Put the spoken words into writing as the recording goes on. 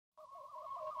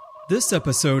This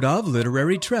episode of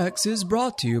Literary Treks is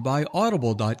brought to you by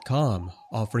Audible.com,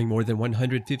 offering more than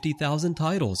 150,000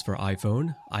 titles for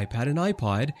iPhone, iPad and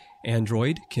iPod,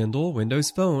 Android, Kindle,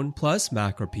 Windows Phone, plus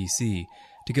Mac or PC.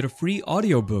 To get a free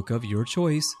audiobook of your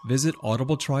choice, visit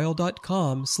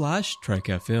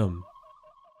audibletrial.com/TrekFM.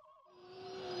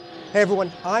 Hey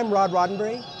everyone, I'm Rod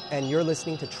Roddenberry, and you're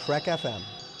listening to Trek FM.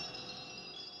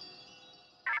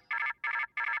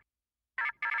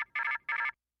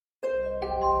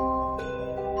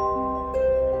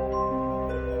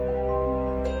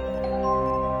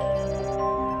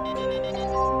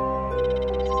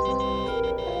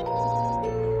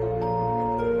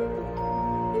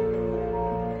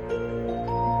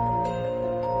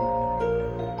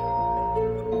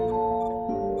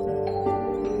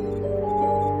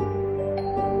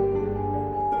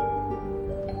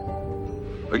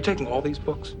 Are you taking all these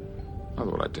books? I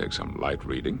thought I'd take some light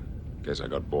reading, in case I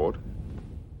got bored.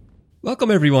 Welcome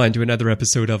everyone to another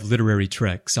episode of Literary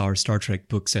Treks, our Star Trek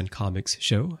books and comics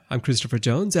show. I'm Christopher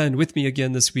Jones, and with me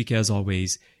again this week, as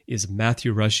always, is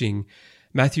Matthew Rushing.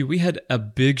 Matthew, we had a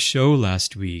big show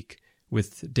last week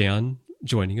with Dan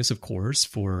joining us, of course,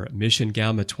 for Mission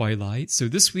Gamma Twilight. So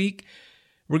this week,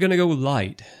 we're going to go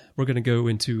light. We're going to go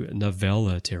into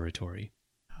novella territory.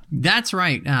 That's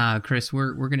right, Chris.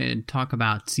 We're going to talk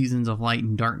about Seasons of Light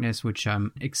and Darkness, which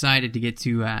I'm excited to get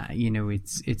to.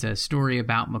 It's a story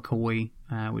about McCoy,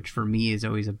 which for me is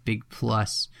always a big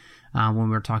plus when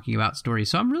we're talking about stories.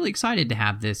 So I'm really excited to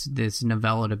have this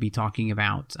novella to be talking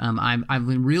about. I've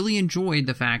really enjoyed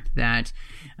the fact that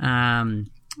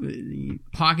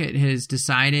Pocket has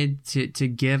decided to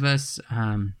give us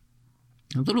a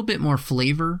little bit more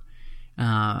flavor.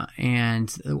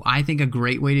 And I think a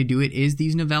great way to do it is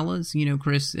these novellas. You know,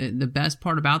 Chris, the best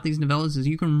part about these novellas is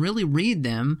you can really read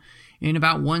them in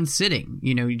about one sitting.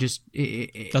 You know, you just...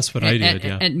 That's what I did,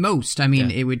 yeah. At most. I mean,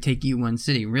 It would take you one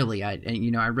sitting, really. I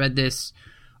read this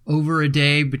over a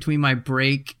day between my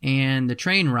break and the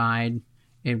train ride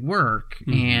at work,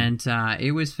 and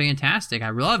it was fantastic. I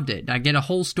loved it. I get a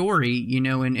whole story,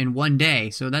 in one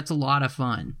day, so that's a lot of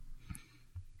fun.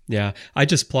 Yeah, I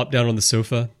just plopped down on the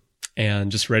sofa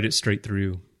and just read it straight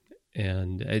through.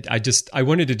 And I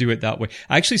wanted to do it that way.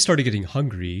 I actually started getting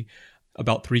hungry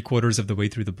about 3/4 of the way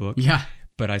through the book. Yeah.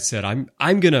 But I said, I'm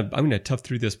gonna tough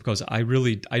through this because I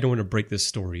don't want to break this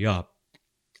story up.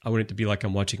 I want it to be like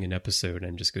I'm watching an episode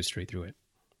and just go straight through it.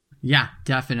 Yeah,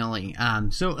 definitely.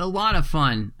 So a lot of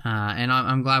fun. And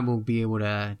I'm glad we'll be able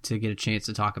to get a chance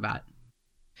to talk about it.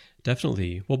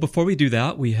 Definitely. Well, before we do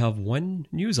that, we have one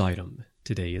news item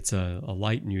today. It's a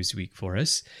light news week for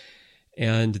us.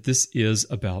 And this is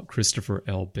about Christopher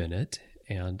L. Bennett.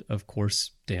 And of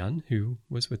course, Dan, who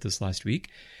was with us last week,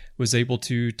 was able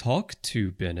to talk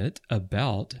to Bennett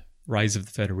about Rise of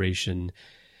the Federation,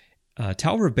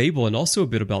 Tower of Babel, and also a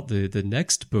bit about the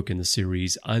next book in the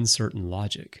series, Uncertain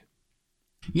Logic.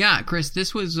 Yeah, Chris,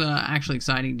 this was actually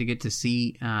exciting to get to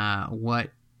see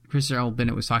what Christopher L.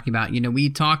 Bennett was talking about. We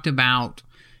talked about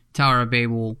Tower of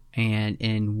Babel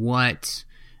and what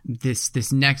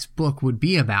this next book would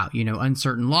be about,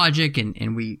 Uncertain Logic,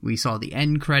 and we saw the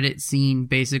end credit scene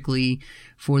basically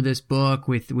for this book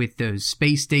with those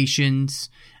space stations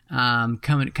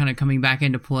coming back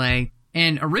into play.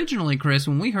 And originally, Chris,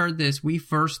 when we heard this, we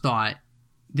first thought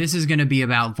this is going to be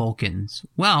about Vulcans.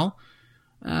 Well,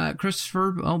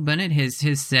 Christopher L. Bennett has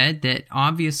said that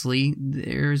obviously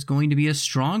there's going to be a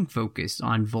strong focus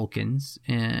on Vulcans,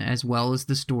 as well as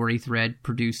the story thread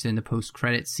produced in the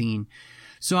post-credit scene.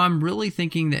 So I'm really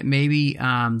thinking that maybe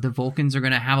the Vulcans are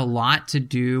going to have a lot to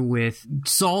do with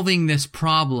solving this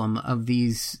problem of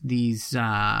these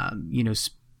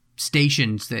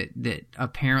stations that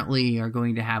apparently are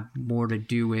going to have more to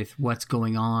do with what's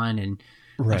going on, and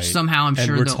right. Somehow I'm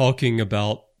sure we're talking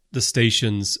about the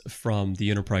stations from the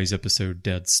Enterprise episode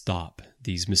Dead Stop,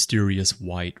 these mysterious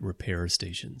white repair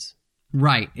stations.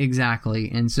 Right,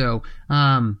 exactly. And so,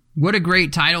 what a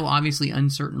great title. Obviously,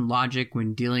 Uncertain Logic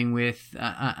when dealing with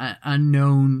an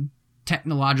unknown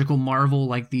technological marvel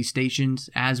like these stations,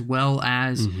 as well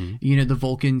as, the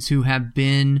Vulcans who have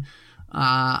been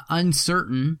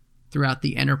uncertain throughout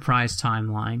the Enterprise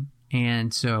timeline.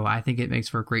 And so I think it makes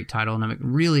for a great title, and I'm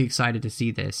really excited to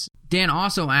see this. Dan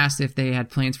also asked if they had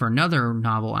plans for another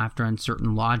novel after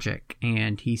Uncertain Logic,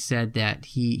 and he said that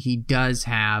he does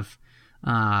have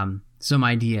some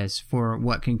ideas for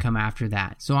what can come after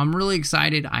that. So I'm really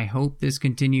excited. I hope this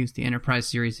continues. The Enterprise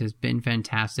series has been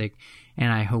fantastic,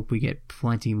 and I hope we get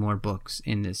plenty more books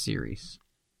in this series.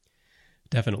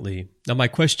 Definitely. Now, my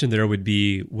question there would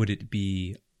be, would it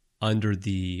be under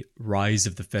the Rise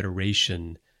of the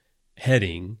Federation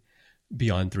heading,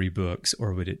 beyond 3 books,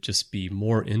 or would it just be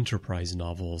more Enterprise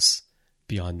novels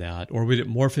beyond that? Or would it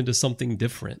morph into something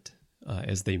different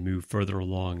as they move further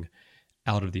along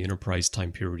out of the Enterprise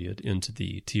time period into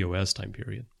the TOS time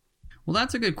period? Well,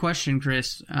 that's a good question,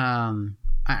 Chris.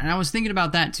 I was thinking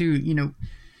about that too,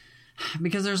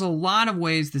 because there's a lot of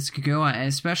ways this could go,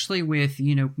 especially with,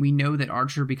 we know that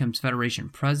Archer becomes Federation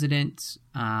president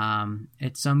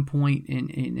at some point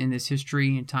in this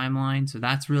history and timeline. So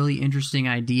that's really interesting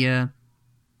idea.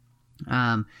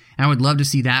 I would love to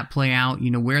see that play out,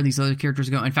 where these other characters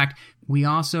go. In fact, we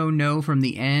also know from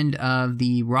the end of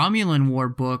the Romulan War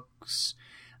books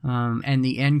and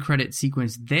the end credit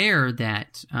sequence there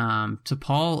that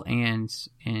T'Pol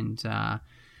and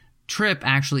Trip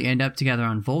actually end up together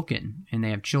on Vulcan, and they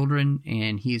have children,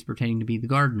 and he is pretending to be the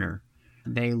gardener.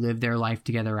 They live their life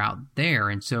together out there.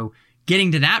 And so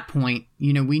getting to that point,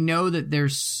 we know that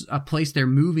there's a place they're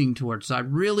moving towards. So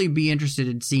I'd really be interested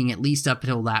in seeing at least up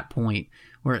until that point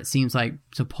where it seems like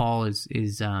T'Pol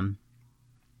is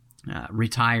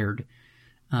retired.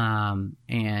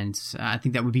 And I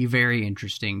think that would be very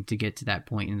interesting to get to that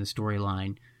point in the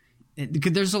storyline.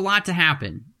 Because there's a lot to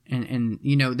happen. And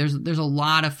there's a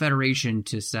lot of Federation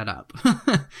to set up.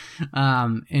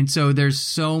 And so there's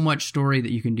so much story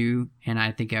that you can do, and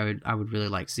I think I would really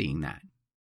like seeing that.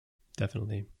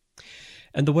 Definitely.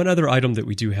 And the one other item that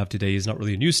we do have today is not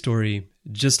really a news story,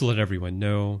 just to let everyone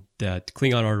know that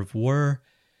Klingon Art of War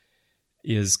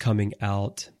is coming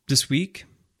out this week.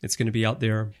 It's going to be out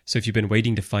there. So if you've been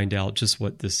waiting to find out just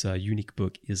what this unique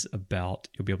book is about,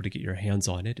 you'll be able to get your hands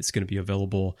on it. It's going to be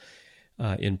available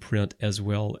in print as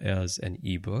well as an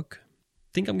ebook.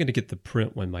 I think I'm going to get the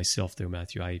print one myself, though,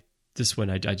 Matthew. I just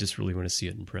really want to see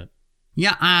it in print.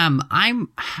 Yeah, I'm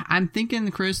thinking,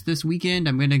 Chris, this weekend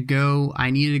I'm gonna go. I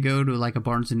need to go to like a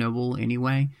Barnes and Noble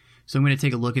anyway, so I'm gonna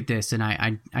take a look at this, and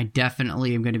I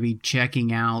definitely am gonna be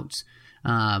checking out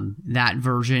that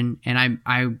version, and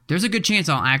I there's a good chance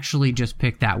I'll actually just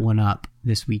pick that one up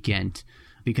this weekend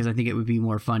because I think it would be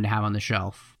more fun to have on the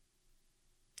shelf.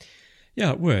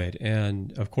 Yeah, it would.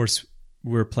 And of course,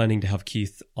 we're planning to have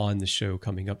Keith on the show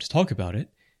coming up to talk about it.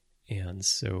 And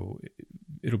so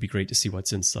it'll be great to see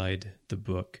what's inside the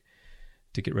book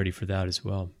to get ready for that as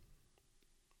well.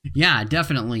 Yeah,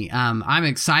 definitely. I'm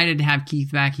excited to have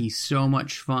Keith back. He's so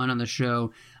much fun on the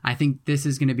show. I think this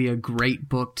is going to be a great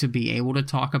book to be able to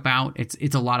talk about.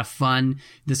 It's a lot of fun,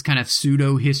 this kind of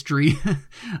pseudo-history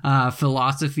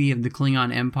philosophy of the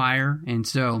Klingon Empire. And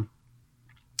so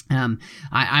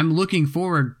I'm looking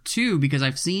forward to, because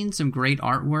I've seen some great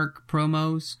artwork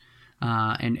promos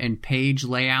and page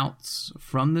layouts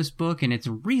from this book, and it's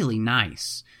really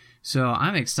nice. So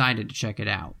I'm excited to check it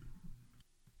out.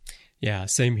 Yeah,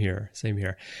 same here.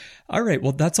 All right,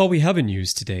 well, that's all we have in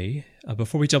news today.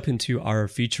 Before we jump into our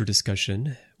feature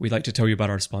discussion, we'd like to tell you about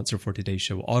our sponsor for today's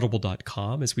show,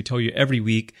 Audible.com. As we tell you every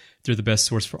week, they're the best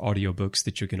source for audiobooks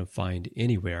that you're going to find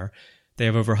anywhere. They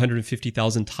have over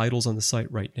 150,000 titles on the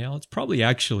site right now. It's probably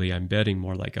actually, I'm betting,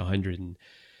 more like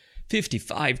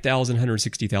 155,000,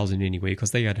 160,000 anyway,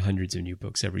 because they add hundreds of new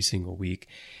books every single week.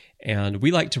 And we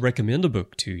like to recommend a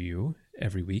book to you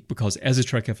every week because as a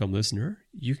Trek FM listener,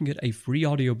 you can get a free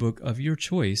audiobook of your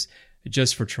choice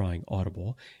just for trying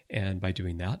Audible. And by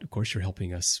doing that, of course, you're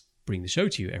helping us bring the show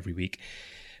to you every week.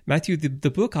 Matthew,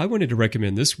 the book I wanted to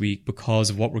recommend this week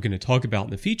because of what we're going to talk about in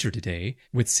the feature today,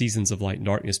 with Seasons of Light and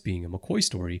Darkness being a McCoy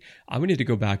story, I wanted to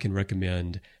go back and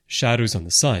recommend Shadows on the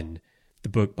Sun, the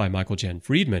book by Michael Jan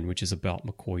Friedman, which is about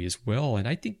McCoy as well. And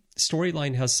I think the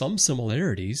storyline has some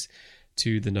similarities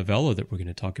to the novella that we're going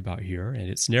to talk about here, and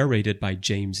it's narrated by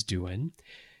James Doohan.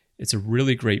 It's a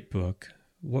really great book.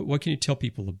 What can you tell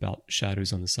people about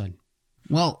Shadows on the Sun?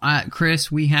 Well,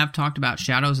 Chris, we have talked about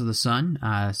Shadows of the Sun,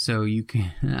 so you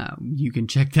can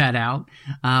check that out.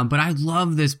 But I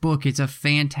love this book. It's a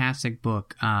fantastic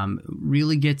book.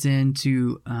 Really gets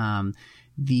into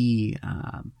the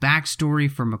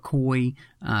backstory for McCoy,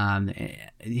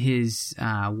 his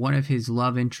one of his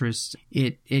love interests.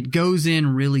 It goes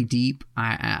in really deep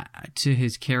to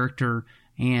his character,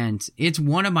 and it's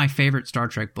one of my favorite Star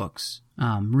Trek books.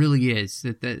 Really is.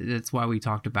 That's why we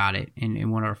talked about it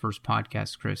in one of our first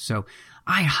podcasts, Chris. So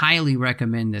I highly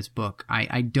recommend this book.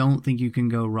 I don't think you can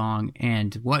go wrong.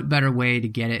 And what better way to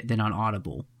get it than on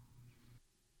Audible?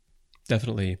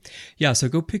 Definitely. Yeah, so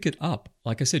go pick it up.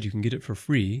 Like I said, you can get it for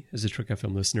free as a Trek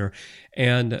FM listener.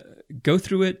 And go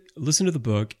through it, listen to the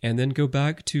book, and then go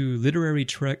back to Literary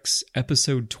Trek's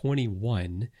episode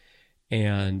 21,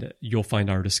 and you'll find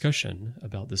our discussion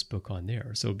about this book on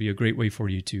there. So it'll be a great way for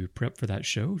you to prep for that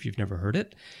show if you've never heard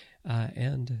it,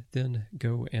 and then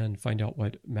go and find out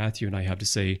what Matthew and I have to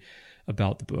say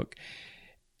about the book.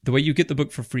 The way you get the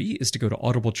book for free is to go to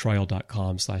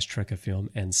audibletrial.com/trekafilm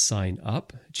and sign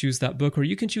up. Choose that book, or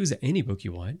you can choose any book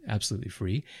you want, absolutely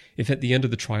free. If at the end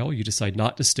of the trial you decide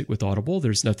not to stick with Audible,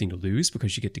 there's nothing to lose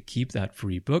because you get to keep that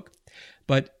free book.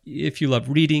 But if you love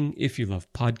reading, if you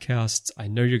love podcasts, I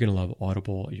know you're going to love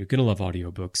Audible. You're going to love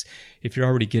audiobooks. If you're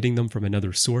already getting them from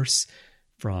another source,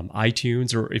 from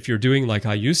iTunes, or if you're doing like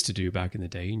I used to do back in the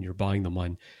day and you're buying them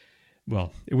on,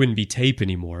 well, it wouldn't be tape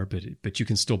anymore, but you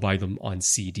can still buy them on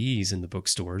CDs in the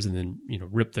bookstores and then,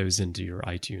 rip those into your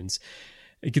iTunes.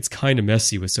 It gets kind of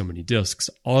messy with so many discs.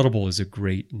 Audible is a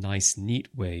great, nice, neat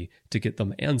way to get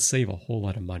them and save a whole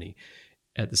lot of money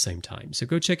at the same time. So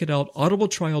go check it out,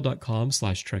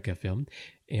 audibletrial.com/trekfm.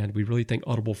 And we really thank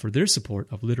Audible for their support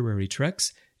of Literary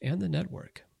Treks and the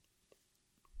network.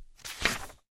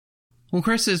 Well,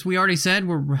 Chris, as we already said,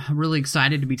 we're really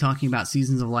excited to be talking about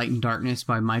Seasons of Light and Darkness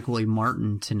by Michael A.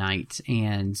 Martin tonight.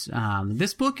 And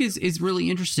this book is really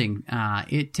interesting.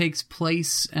 It takes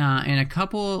place in a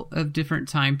couple of different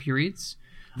time periods.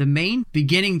 The main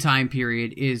beginning time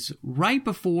period is right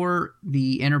before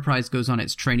the Enterprise goes on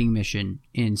its training mission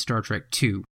in Star Trek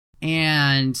II.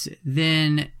 And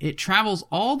then it travels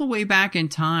all the way back in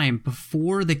time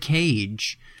before the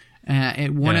Cage.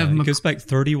 It goes back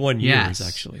 31 years,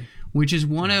 actually. Which is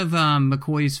one of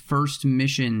McCoy's first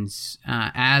missions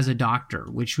as a doctor,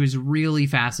 which was really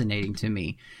fascinating to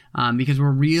me because we're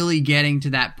really getting to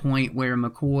that point where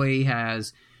McCoy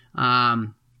has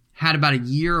had about a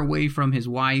year away from his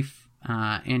wife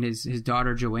and his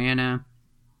daughter Joanna.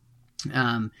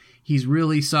 He's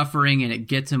really suffering, and it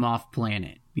gets him off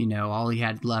planet. All he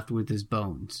had left with his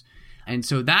bones. And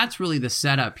so that's really the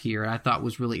setup here I thought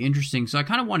was really interesting. So I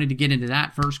kind of wanted to get into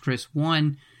that first, Chris.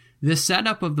 One, the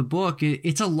setup of the book,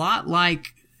 it's a lot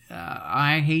like,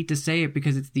 I hate to say it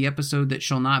because it's the episode that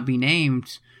shall not be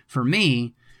named for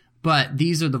me, but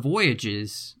These Are the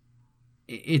Voyages.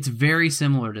 It's very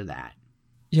similar to that.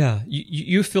 Yeah,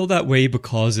 you feel that way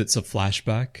because it's a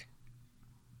flashback?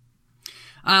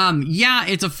 Yeah,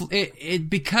 it's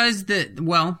because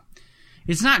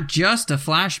it's not just a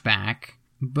flashback,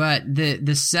 but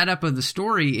the setup of the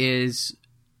story is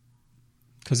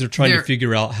because they're trying to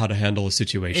figure out how to handle a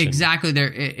situation. Exactly.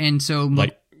 And so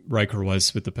like Riker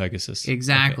was with the Pegasus.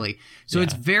 Exactly. Okay. So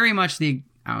it's very much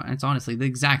it's honestly the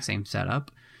exact same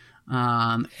setup.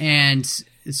 And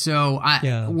so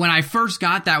when I first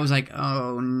got that, I was like,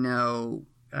 oh no,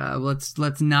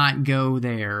 let's not go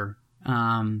there.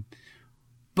 But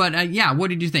what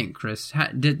did you think, Chris?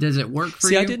 Does it work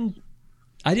for you?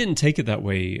 I didn't take it that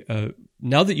way.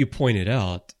 Now that you point it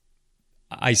out,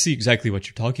 I see exactly what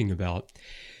you're talking about.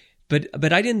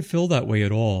 But I didn't feel that way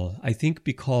at all. I think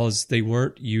because they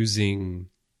weren't using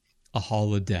a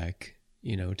holodeck,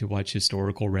 to watch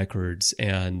historical records,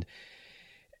 and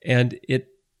it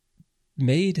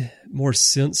made more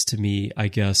sense to me, I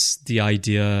guess, the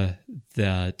idea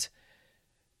that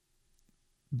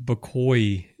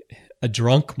McCoy, a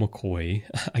drunk McCoy,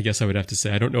 I guess I would have to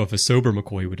say, I don't know if a sober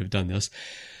McCoy would have done this,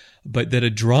 but that a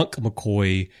drunk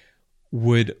McCoy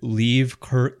would leave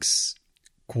Kirk's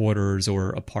quarters or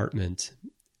apartment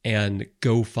and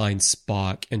go find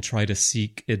Spock and try to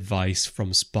seek advice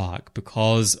from Spock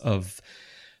because of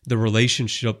the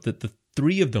relationship that the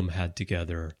three of them had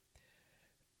together.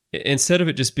 Instead of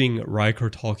it just being Riker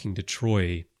talking to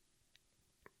Troy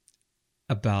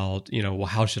about,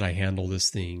 how should I handle this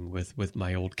thing with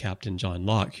my old Captain John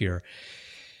Locke here,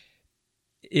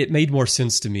 it made more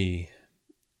sense to me,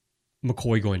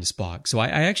 McCoy going to Spock. So I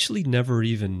actually never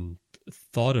even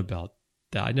thought about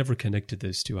that. I never connected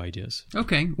those two ideas.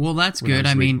 Okay, well, that's good.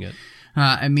 I mean,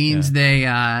 it means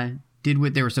they did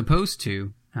what they were supposed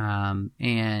to. Michael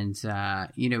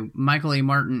A.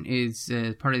 Martin is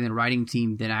part of the writing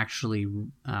team that actually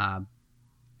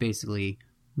basically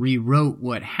rewrote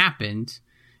what happened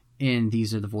in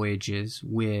These Are the Voyages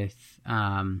with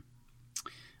The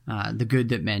Good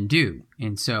That Men Do.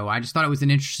 And so I just thought it was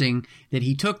interesting that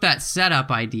he took that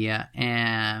setup idea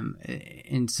and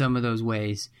in some of those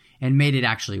ways and made it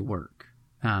actually work.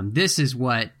 This is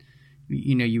what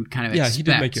you kind of expect. He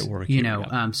did make it work.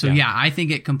 I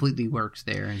think it completely works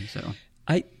there. And so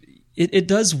it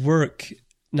does work.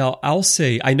 Now, I'll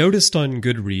say, I noticed on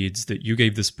Goodreads that you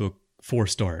gave this book 4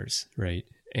 stars, right?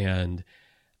 And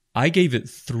I gave it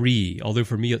 3, although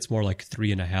for me it's more like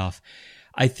 3.5.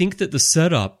 I think that the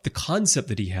setup, the concept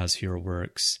that he has here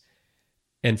works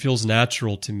and feels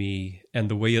natural to me, and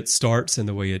the way it starts and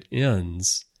the way it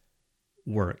ends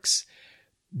works.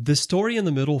 The story in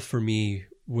the middle for me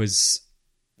was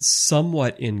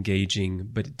somewhat engaging,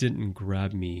 but it didn't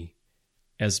grab me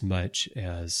as much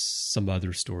as some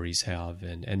other stories have,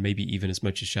 and maybe even as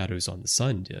much as Shadows on the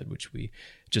Sun did, which we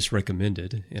just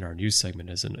recommended in our news segment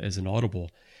as an Audible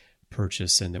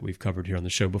purchase, and that we've covered here on the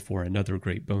show before. Another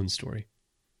great Bone story.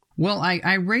 Well,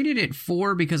 I rated it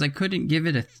 4 because I couldn't give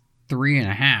it a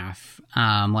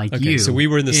 3.5, like okay, you. So we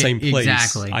were in the same place.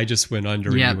 Exactly. I just went under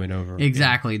and you went over.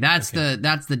 Exactly. That's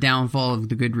the downfall of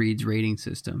the Goodreads rating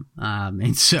system.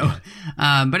 And so,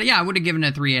 but yeah, I would have given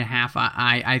it a 3.5.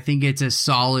 I think it's a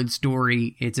solid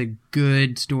story. It's a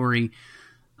good story.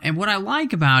 And what I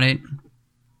like about it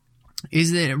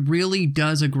is that it really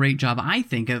does a great job, I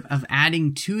think, of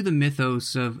adding to the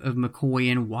mythos of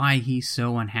McCoy and why he's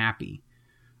so unhappy.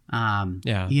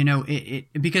 You know,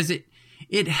 because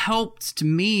it helped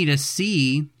me to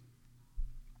see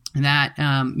that,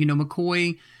 you know,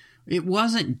 McCoy, it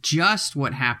wasn't just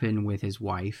what happened with his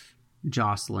wife,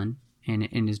 Jocelyn,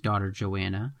 and his daughter,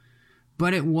 Joanna,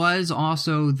 but it was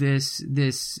also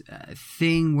this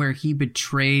thing where he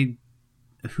betrayed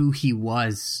who he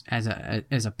was as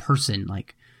a person.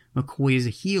 Like, McCoy is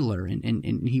a healer,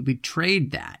 and he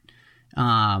betrayed that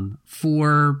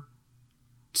for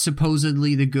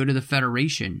supposedly the good of the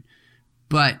Federation.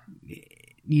 But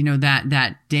you know,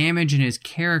 that damage in his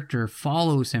character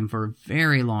follows him for a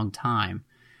very long time.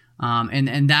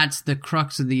 And that's the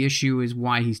crux of the issue, is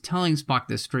why he's telling Spock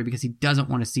this story, because he doesn't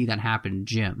want to see that happen to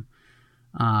Jim.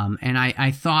 And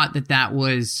I thought that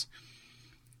was,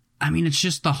 I mean, it's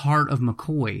just the heart of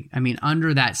McCoy. I mean,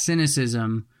 under that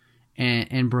cynicism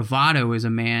and bravado is a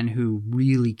man who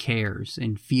really cares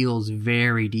and feels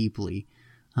very deeply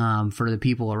for the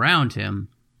people around him.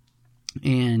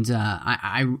 And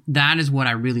I that is what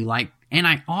I really like. And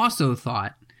I also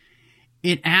thought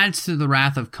it adds to the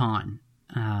Wrath of Khan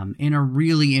in a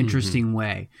really interesting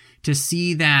way, to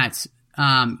see that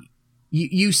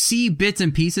you see bits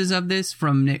and pieces of this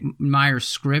from Nick Meyer's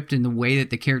script and the way that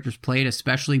the characters played,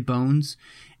 especially Bones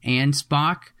and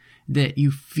Spock, that you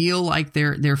feel like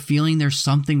they're feeling there's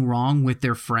something wrong with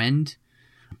their friend.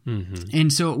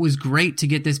 And so it was great to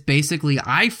get this, basically,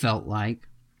 I felt like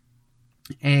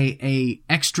a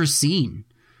extra scene,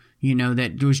 you know,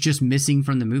 that was just missing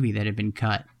from the movie that had been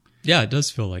cut. Yeah, it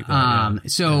does feel like that.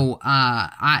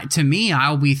 To me,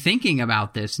 I'll be thinking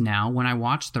about this now when I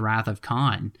watch The Wrath of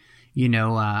Khan, you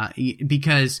know,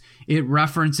 because it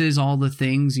references all the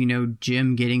things, you know,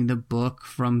 Jim getting the book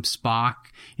from Spock.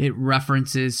 It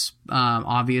references,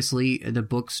 obviously, the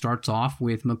book starts off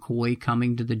with McCoy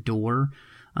coming to the door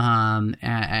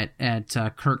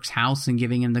at Kirk's house and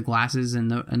giving him the glasses and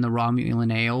the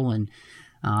Romulan ale, and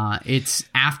it's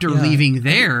after leaving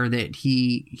there that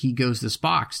he goes to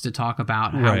Spock's to talk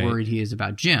about how worried he is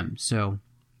about Jim. So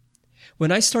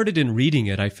when I started in reading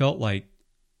it, I felt like,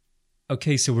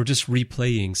 okay, so we're just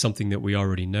replaying something that we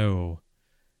already know,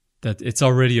 that it's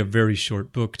already a very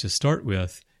short book to start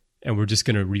with, and we're just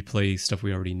going to replay stuff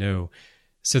we already know.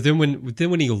 So then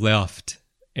when he left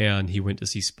and he went to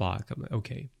see Spock, I'm like,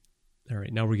 okay, all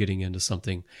right, now we're getting into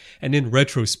something. And in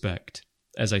retrospect,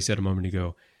 as I said a moment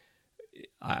ago,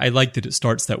 I like that it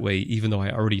starts that way, even though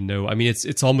I already know. I mean,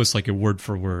 it's almost like a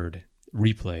word-for-word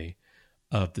replay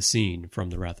of the scene from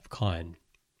The Wrath of Khan.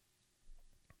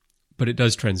 But it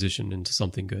does transition into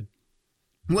something good.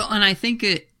 Well, and I think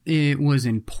it was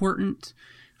important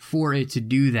for it to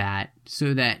do that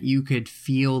so that you could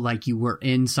feel like you were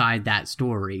inside that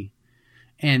story.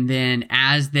 And then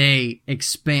as they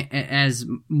as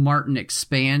Martin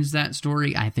expands that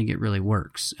story, I think it really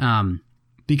works.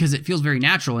 Because it feels very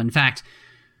natural. In fact,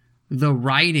 the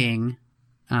writing,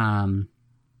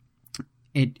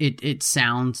 it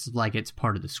sounds like it's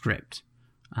part of the script.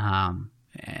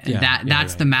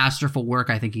 That's the masterful work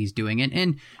I think he's doing.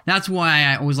 And that's why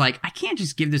I was like, I can't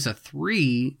just give this a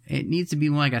 3. It needs to be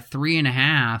like a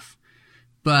 3.5.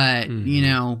 But, you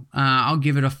know, I'll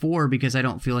give it a 4 because I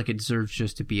don't feel like it deserves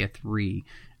just to be a 3.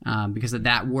 Because of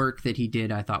that work that he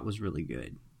did, I thought was really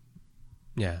good.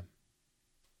 Yeah.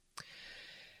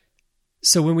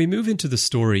 So when we move into the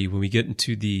story, when we get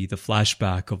into the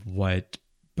flashback of what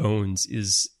Bones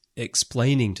is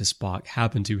explaining to Spock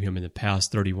happened to him in the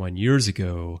past 31 years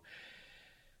ago,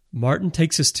 Martin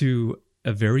takes us to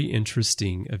a very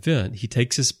interesting event. He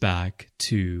takes us back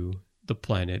to the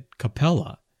planet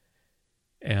Capella.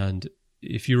 And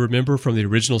if you remember from the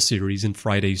original series in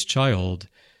Friday's Child,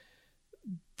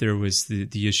 there was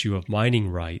the issue of mining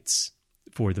rights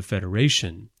for the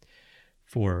Federation,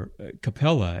 for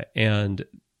Capella. And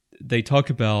they talk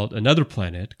about another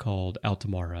planet called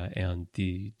Altamara and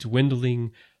the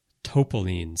dwindling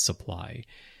Topoline supply.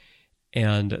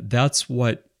 And that's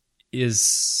what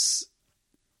is,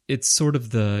 it's sort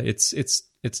of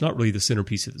it's not really the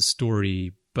centerpiece of the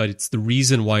story, but it's the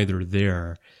reason why they're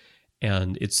there.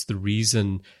 And it's the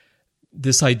reason,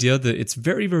 this idea that it's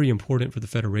very, very important for the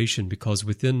Federation because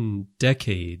within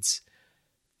decades,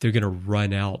 they're going to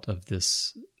run out of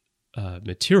this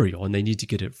material and they need to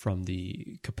get it from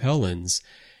the Capellans.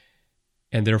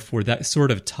 And therefore, that sort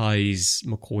of ties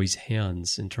McCoy's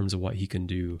hands in terms of what he can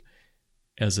do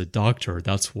as a doctor.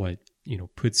 That's what,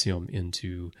 puts him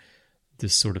into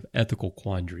this sort of ethical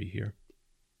quandary here.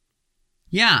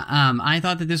 Yeah, I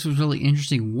thought that this was really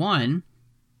interesting. One,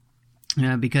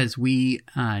 because we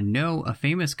know a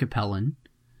famous Capellan,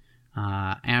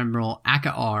 Admiral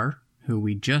Kirk, who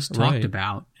we just talked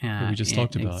about.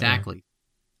 Exactly. Yeah.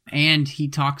 And he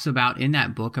talks about in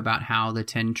that book about how the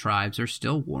 10 tribes are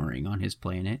still warring on his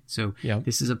planet. So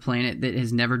This is a planet that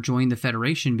has never joined the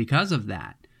Federation because of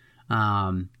that.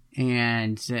 And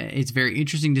it's very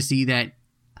interesting to see that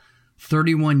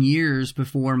 31 years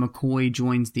before McCoy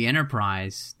joins the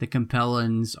Enterprise, the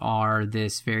Capellans are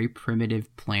this very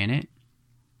primitive planet.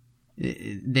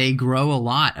 They grow a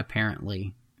lot,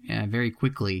 apparently, very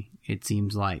quickly, it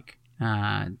seems like,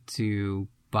 by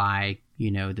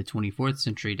the 24th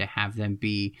century to have them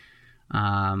be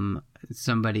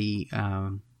somebody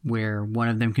where one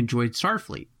of them can join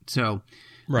Starfleet. So,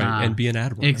 right, and be an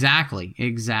admiral. Exactly.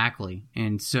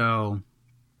 And so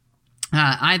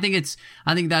I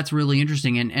think that's really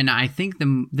interesting, and I think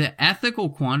the ethical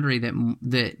quandary that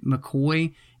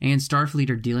McCoy and Starfleet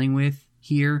are dealing with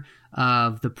here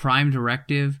of the Prime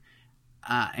Directive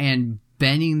and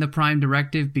bending the Prime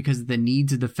Directive because of the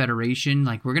needs of the Federation.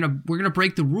 Like we're gonna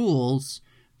break the rules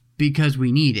because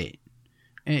we need it.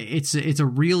 It's a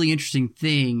really interesting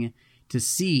thing to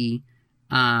see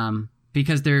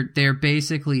because they're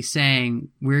basically saying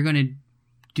we're gonna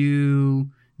do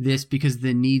this because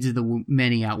the needs of the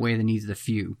many outweigh the needs of the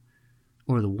few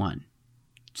or the one.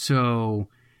 So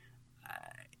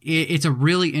it's a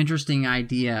really interesting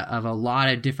idea of a lot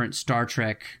of different Star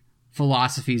Trek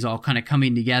philosophies all kind of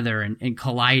coming together and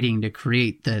colliding to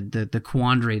create the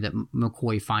quandary that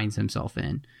McCoy finds himself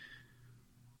in.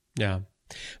 Yeah.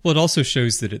 Well, it also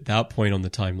shows that at that point on the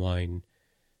timeline,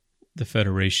 the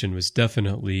Federation was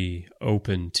definitely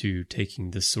open to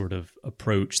taking this sort of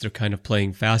approach. They're kind of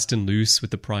playing fast and loose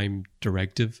with the Prime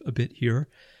Directive a bit here.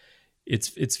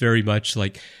 It's very much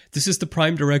like, this is the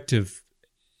Prime Directive.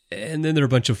 And then there are a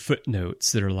bunch of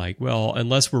footnotes that are like, well,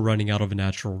 unless we're running out of a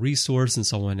natural resource and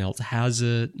someone else has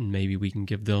it, and maybe we can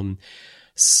give them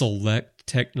select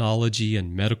technology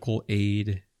and medical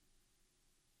aid,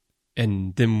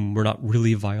 and then we're not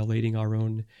really violating our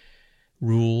own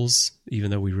rules,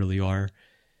 even though we really are.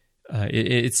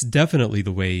 It's definitely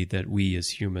the way that we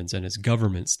as humans and as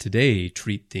governments today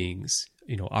treat things.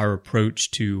 Our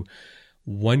approach to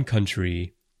one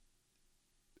country,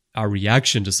 our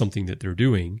reaction to something that they're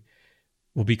doing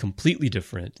will be completely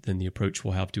different than the approach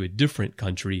we'll have to a different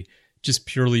country, just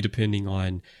purely depending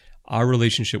on our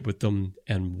relationship with them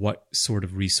and what sort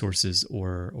of resources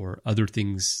or other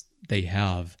things they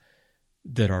have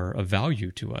that are of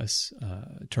value to us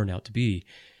turn out to be.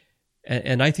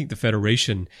 And I think the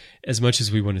Federation, as much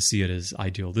as we want to see it as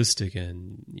idealistic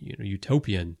and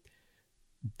utopian,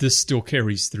 this still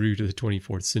carries through to the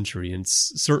 24th century, and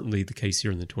it's certainly the case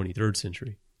here in the 23rd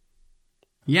century.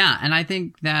 Yeah, and I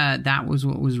think that was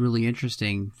what was really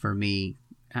interesting for me.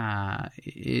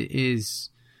 Is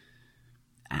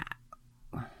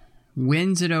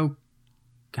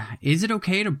is it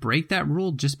okay to break that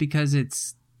rule just because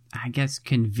it's, I guess,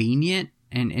 convenient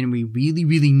and we really,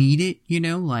 really need it?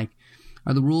 Like,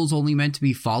 are the rules only meant to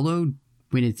be followed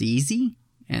when it's easy?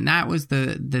 And that was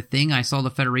the thing I saw the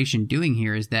Federation doing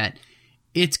here, is that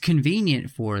it's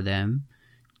convenient for them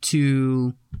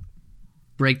to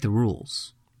break the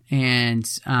rules. And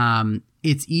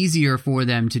it's easier for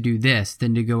them to do this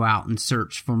than to go out and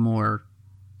search for more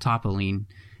topoline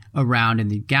around in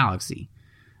the galaxy.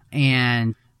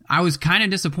 And I was kind of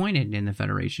disappointed in the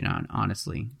Federation,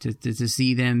 honestly, to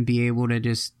see them be able to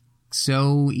just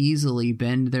so easily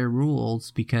bend their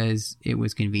rules because it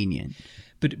was convenient.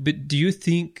 But do you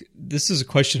think, this is a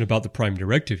question about the Prime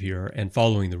Directive here and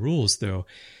following the rules, though.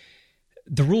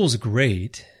 The rule's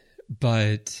great,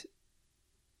 but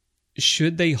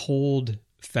should they hold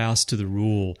fast to the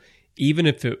rule, even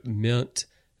if it meant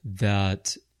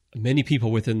that many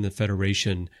people within the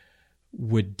Federation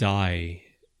would die?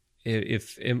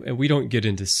 And we don't get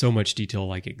into so much detail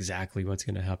like exactly what's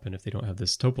going to happen if they don't have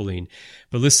this topoline,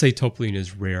 but let's say topoline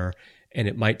is rare and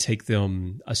it might take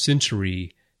them a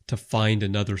century to find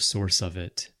another source of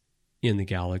it in the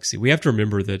galaxy. We have to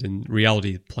remember that in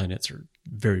reality, planets are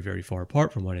very, very far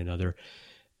apart from one another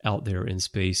out there in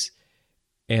space.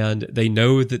 And they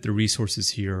know that the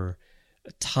resources here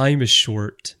time is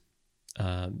short.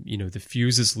 The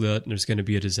fuse is lit and there's going to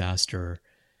be a disaster.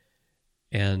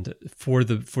 And for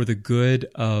the good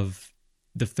of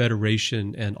the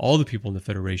Federation and all the people in the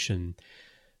Federation,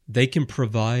 they can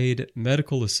provide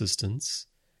medical assistance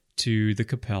to the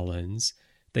Capellans.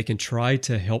 They can try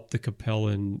to help the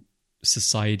Capellan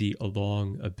society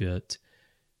along a bit,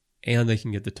 and they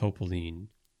can get the Topoline.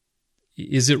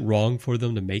 Is it wrong for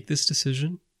them to make this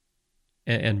decision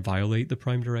and violate the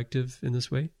Prime Directive in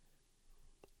this way?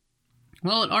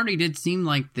 Well, it already did seem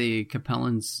like the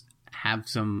Capellans have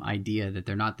some idea that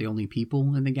they're not the only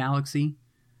people in the galaxy.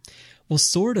 Well,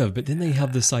 sort of, but then they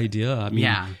have this idea. I mean,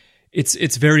 yeah.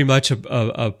 It's very much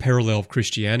a parallel of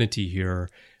Christianity here,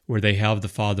 where they have the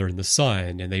Father and the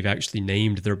Son, and they've actually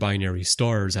named their binary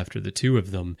stars after the two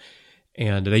of them,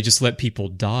 and they just let people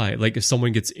die. Like if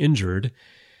someone gets injured,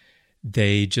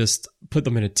 they just put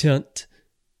them in a tent,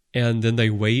 and then they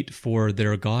wait for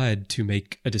their God to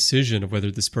make a decision of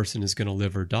whether this person is going to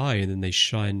live or die, and then they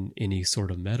shun any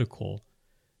sort of medical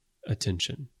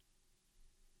attention.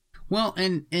 Well,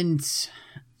 that's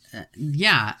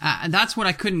what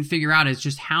I couldn't figure out, is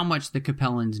just how much the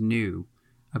Capellans knew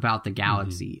about the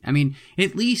galaxy. Mm-hmm. I mean,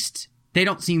 at least they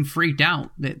don't seem freaked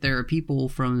out that there are people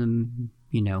from,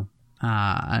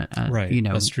 right.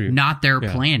 That's true. Not their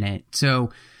planet.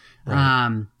 So,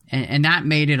 right. And that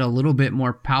made it a little bit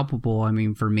more palpable, I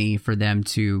mean, for them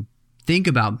to think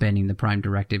about bending the Prime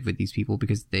Directive with these people,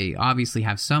 because they obviously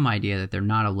have some idea that they're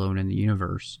not alone in the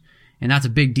universe. And that's a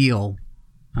big deal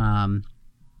in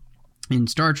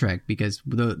Star Trek, because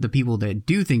the people that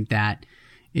do think that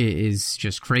is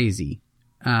just crazy.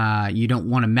 You don't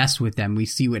want to mess with them. We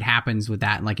see what happens with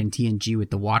that, like in TNG with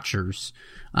the Watchers,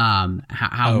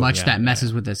 how much that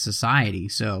messes with the society.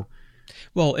 So...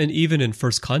 Well, and even in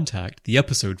First Contact, the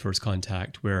episode First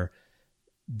Contact, where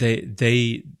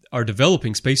they are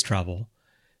developing space travel,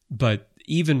 but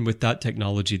even with that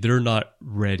technology, they're not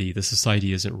ready. The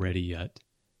society isn't ready yet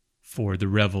for the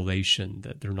revelation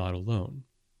that they're not alone.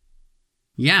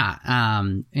 Yeah,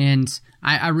 and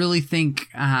I really think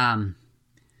I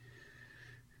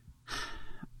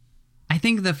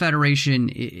think the Federation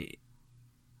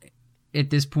at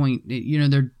this point,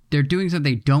 they're doing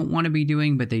something they don't want to be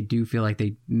doing, but they do feel like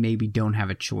they maybe don't have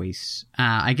a choice.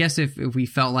 I guess if we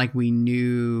felt like we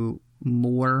knew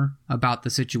more about the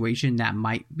situation, that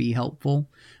might be helpful.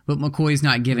 But McCoy's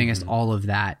not giving us all of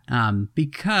that,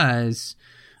 because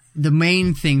the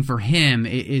main thing for him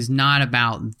is not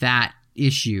about that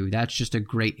issue. That's just a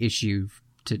great issue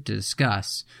to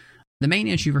discuss. The main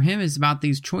issue for him is about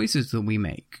these choices that we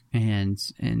make, and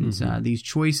these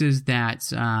choices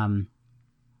that...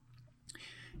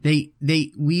 we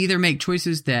either make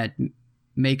choices that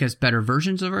make us better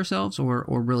versions of ourselves, or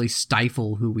really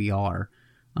stifle who we are.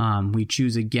 We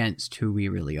choose against who we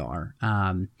really are.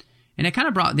 And it kind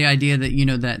of brought the idea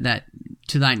that, that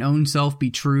to thine own self be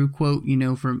true quote,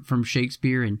 from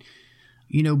Shakespeare. And,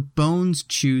 Bones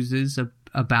chooses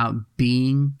about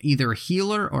being either a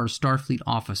healer or a Starfleet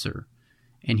officer.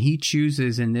 And he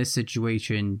chooses in this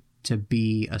situation to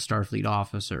be a Starfleet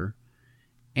officer.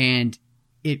 And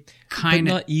it kind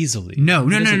of not easily. No.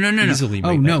 Easily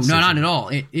oh no, not at all.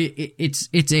 It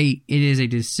is a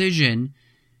decision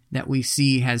that we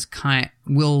see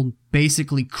will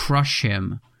basically crush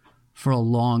him for a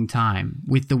long time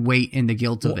with the weight and the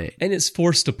guilt of it. And it's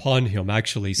forced upon him,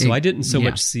 actually. So I didn't so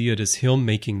much see it as him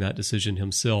making that decision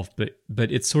himself, but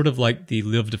it's sort of like the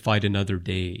live to fight another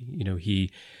day.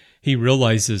 He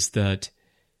realizes that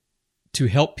to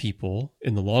help people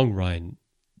in the long run,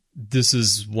 this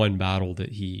is one battle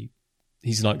that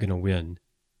he's not going to win.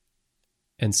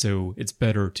 And so it's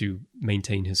better to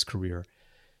maintain his career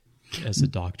as a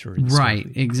doctor. Right,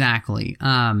 exactly.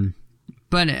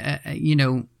 But,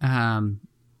 it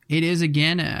is,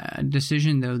 again, a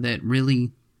decision, though, that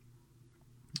really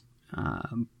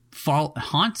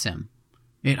haunts him.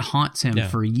 It haunts him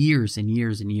for years and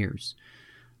years and years.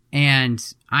 And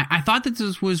I thought that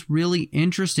this was really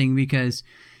interesting because...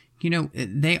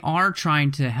 they are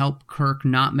trying to help Kirk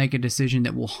not make a decision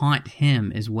that will haunt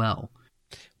him as well.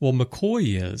 Well,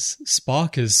 McCoy is.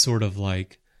 Spock is sort of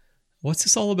like, what's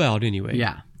this all about anyway?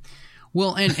 Yeah.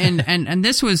 Well, and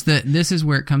this is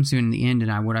where it comes to in the end,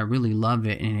 and what I really love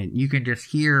it, and you can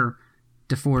just hear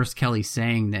DeForest Kelley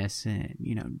saying this,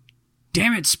 and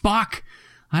damn it, Spock,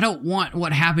 I don't want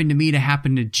what happened to me to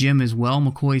happen to Jim as well,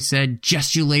 McCoy said,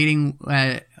 gesticulating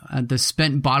the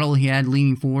spent bottle he had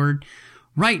leaning forward.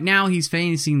 Right now, he's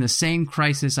facing the same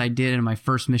crisis I did in my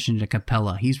first mission to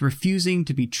Capella. He's refusing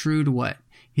to be true to what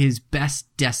his best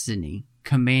destiny,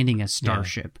 commanding a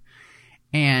starship.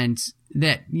 Yeah. And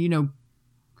that,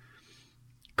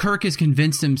 Kirk has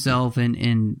convinced himself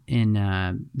in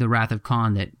the Wrath of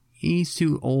Khan that he's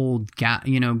too old.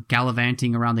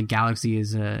 Gallivanting around the galaxy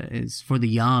is for the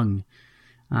young,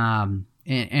 and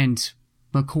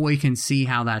McCoy can see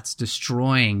how that's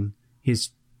destroying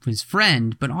his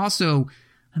friend. But also,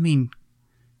 I mean,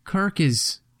 Kirk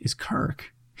is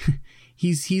Kirk.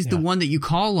 He's the one that you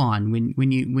call on when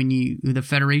the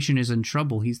Federation is in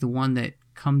trouble. He's the one that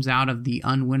comes out of the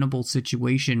unwinnable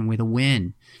situation with a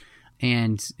win.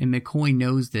 And McCoy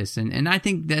knows this. And I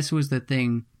think this was the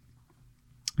thing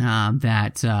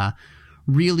that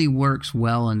really works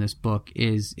well in this book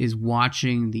is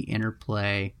watching the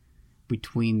interplay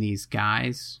between these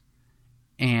guys.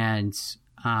 And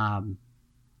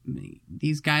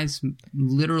these guys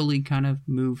literally kind of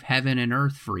move heaven and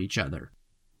earth for each other.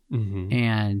 Mm-hmm.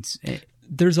 And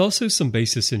there's also some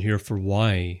basis in here for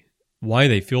why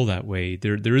they feel that way.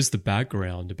 There is the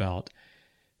background about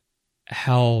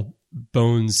how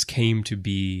Bones came to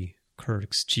be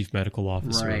Kirk's chief medical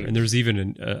officer. Right. And there's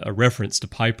even a reference to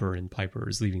Piper, and Piper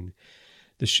is leaving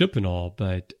the ship and all,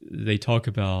 but they talk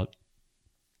about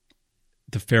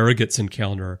the Farragut's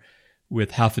encounter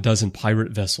with half a dozen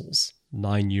pirate vessels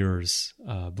 9 years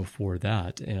before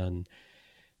that, and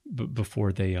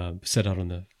before they set out on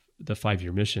the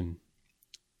 5-year mission,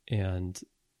 and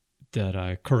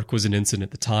that Kirk was an ensign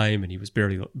at the time, and he was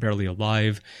barely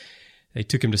alive. They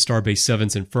took him to Starbase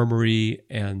 7's infirmary,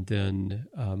 and then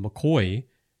McCoy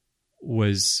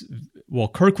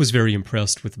Kirk was very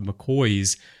impressed with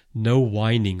McCoy's no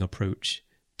whining approach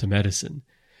to medicine.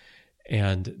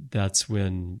 And that's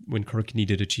when Kirk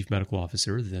needed a chief medical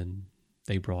officer, then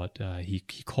they brought, he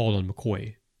called on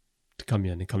McCoy to come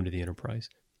in and come to the Enterprise.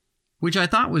 Which I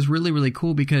thought was really, really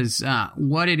cool, because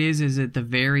what it is at the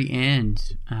very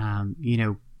end,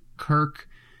 Kirk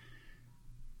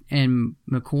and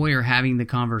McCoy are having the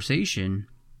conversation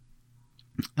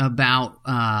about,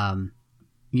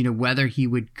 whether he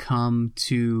would come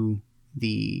to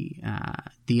the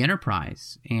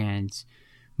Enterprise. And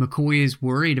McCoy is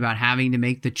worried about having to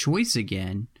make the choice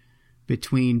again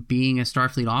between being a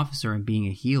Starfleet officer and being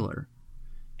a healer.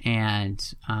 And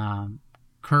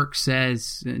Kirk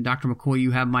says, Dr. McCoy,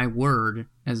 you have my word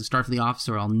as a Starfleet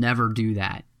officer, I'll never do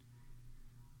that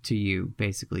to you,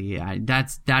 basically.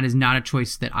 That is not a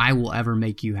choice that I will ever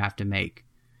make you have to make.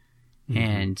 Mm-hmm.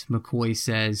 And McCoy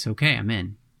says, okay, I'm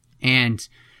in. And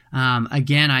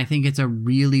again, I think it's a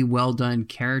really well done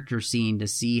character scene to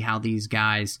see how these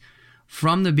guys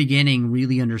from the beginning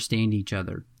really understand each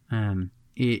other.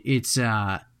 It's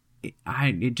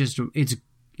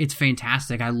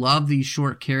fantastic. I love these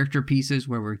short character pieces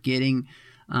where we're getting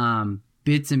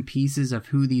bits and pieces of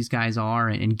who these guys are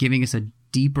and giving us a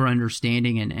deeper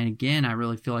understanding. And again, I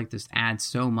really feel like this adds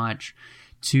so much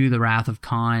to the Wrath of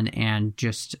Khan and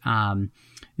just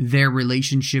their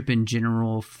relationship in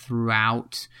general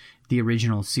throughout the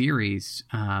original series.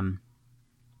 And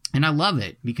I love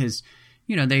it because,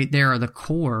 they are the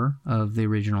core of the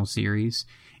original series.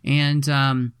 And,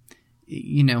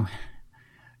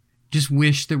 just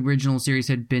wish the original series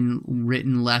had been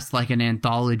written less like an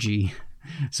anthology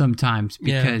sometimes,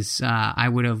 because I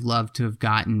would have loved to have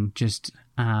gotten just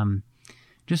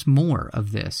more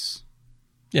of this.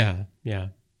 Yeah.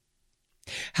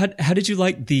 How did you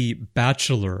like the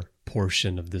Bachelor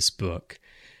portion of this book,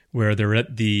 where they're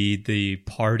at the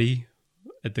party,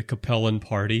 at the Capellan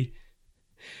party,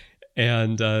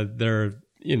 and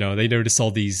they notice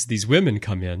all these women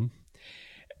come in?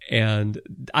 And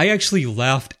I actually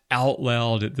laughed out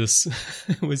loud at this.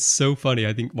 It was so funny.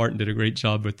 I think Martin did a great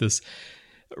job with this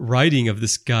writing of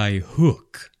this guy,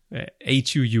 Hook,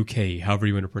 H-U-U-K, however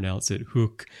you want to pronounce it,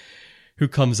 Hook, who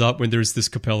comes up when there's this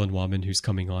Capellan woman who's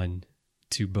coming on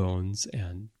to Bones,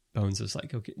 and Bones is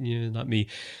like, okay, not me.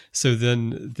 So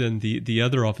then the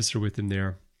other officer with him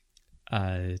there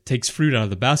takes fruit out of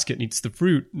the basket and eats the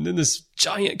fruit. And then this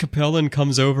giant Capellan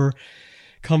comes over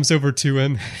to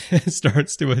him and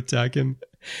starts to attack him.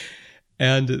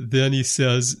 And then he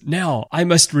says, "Now I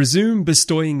must resume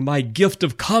bestowing my gift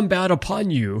of combat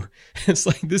upon you." It's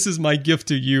like, this is my gift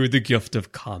to you, the gift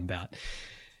of combat.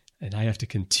 And I have to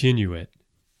continue it.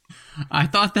 I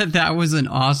thought that was an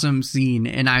awesome scene.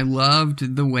 And I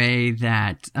loved the way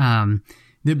that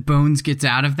that Bones gets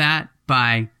out of that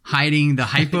by hiding the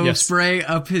hypo yes. spray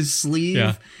up his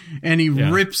sleeve, and he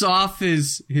rips off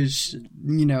his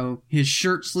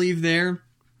shirt sleeve there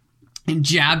and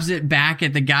jabs it back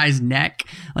at the guy's neck.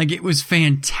 Like, it was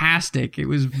fantastic. It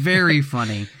was very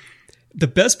funny. The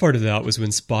best part of that was when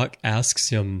Spock asks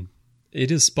him,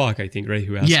 it is Spock, I think, right,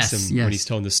 who asks him when he's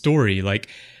telling the story, like,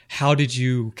 how did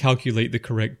you calculate the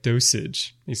correct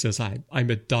dosage? He says, I'm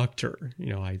a doctor.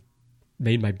 I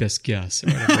made my best guess.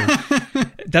 Or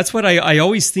whatever. That's what I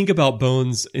always think about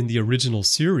Bones in the original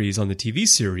series, on the TV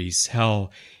series, how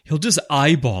he'll just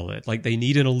eyeball it. Like they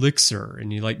need an elixir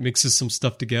and he like mixes some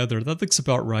stuff together. That looks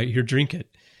about right. Here, drink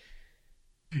it.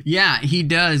 Yeah, he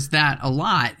does that a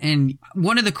lot. And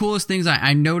one of the coolest things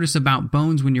I notice about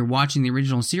Bones when you're watching the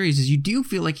original series is you do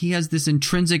feel like he has this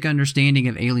intrinsic understanding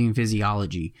of alien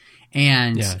physiology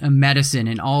and medicine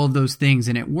and all of those things.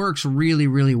 And it works really,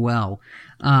 really well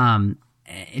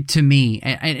to me.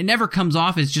 And it never comes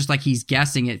off as just like he's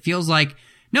guessing. It feels like,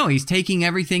 no, he's taking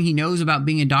everything he knows about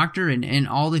being a doctor and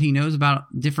all that he knows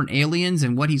about different aliens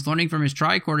and what he's learning from his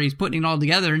tricorder. He's putting it all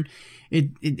together, and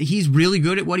he's really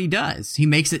good at what he does. He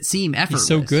makes it seem effortless. He's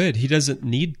so good. He doesn't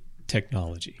need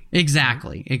technology.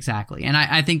 Exactly. And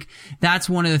I think that's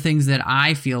one of the things that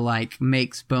I feel like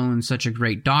makes Bones such a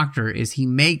great doctor is he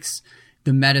makes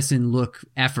the medicine look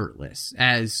effortless,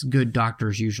 as good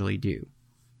doctors usually do.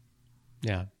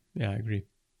 Yeah, I agree.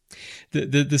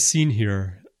 The scene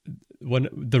here,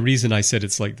 the reason I said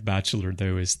it's like The Bachelor,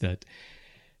 though, is that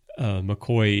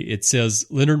McCoy, it says,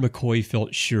 Leonard McCoy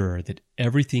felt sure that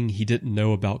everything he didn't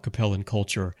know about Capellan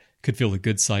culture could fill a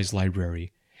good-sized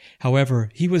library. However,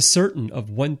 he was certain of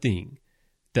one thing,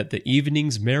 that the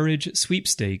evening's marriage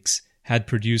sweepstakes had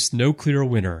produced no clear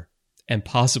winner, and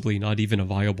possibly not even a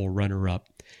viable runner-up.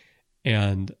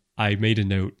 And I made a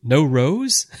note, no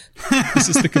Rose? This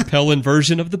is the Capellan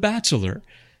version of The Bachelor.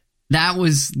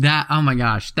 Oh my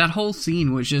gosh, that whole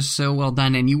scene was just so well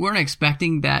done, and you weren't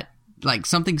expecting that, like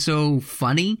something so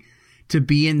funny to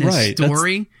be in this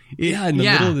story. In the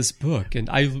middle of this book. And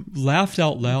I laughed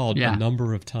out loud a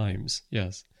number of times.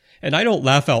 Yes. And I don't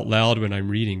laugh out loud when I'm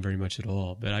reading very much at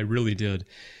all, but I really did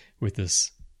with this.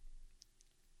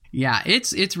 Yeah,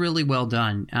 it's really well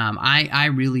done. I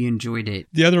really enjoyed it.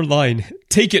 The other line,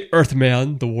 take it,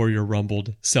 Earthman, the warrior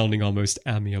rumbled, sounding almost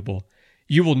amiable.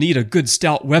 You will need a good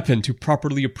stout weapon to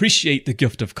properly appreciate the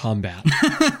gift of combat.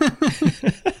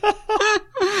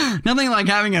 Nothing like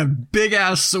having a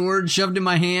big-ass sword shoved in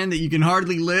my hand that you can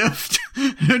hardly lift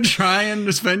to try and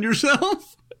defend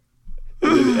yourself.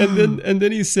 And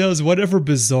then he says, whatever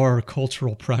bizarre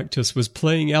cultural practice was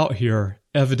playing out here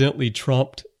evidently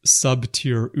trumped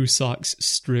sub-tier Usok's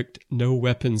strict no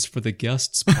weapons for the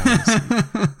guests policy.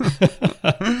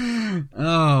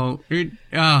 Oh,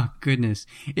 goodness.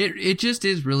 It just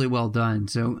is really well done.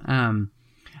 So,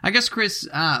 I guess, Chris,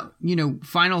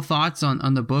 final thoughts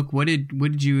on the book. What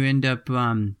did you end up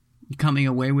coming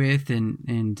away with,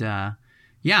 and how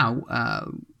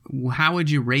would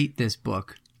you rate this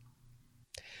book?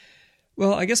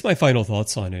 Well, I guess my final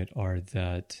thoughts on it are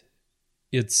that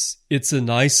it's a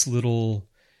nice little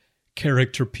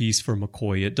character piece for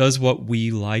McCoy. It does what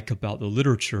we like about the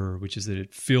literature, which is that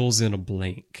it fills in a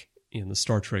blank in the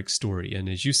Star Trek story. And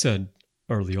as you said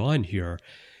early on here,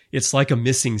 it's like a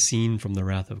missing scene from The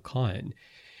Wrath of Khan.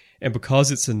 And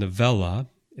because it's a novella,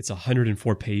 it's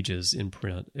 104 pages in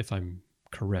print, if I'm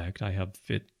correct. I have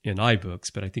it in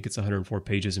iBooks, but I think it's 104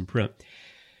 pages in print.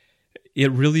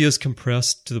 It really is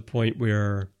compressed to the point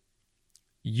where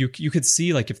you could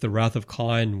see, like, if The Wrath of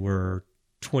Khan were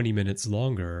 20 minutes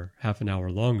longer, half an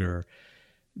hour longer,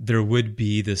 there would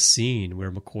be this scene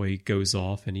where McCoy goes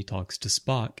off and he talks to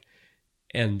Spock,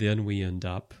 and then we end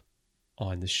up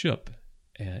on the ship.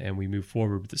 And we move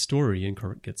forward with the story, and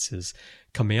Kirk gets his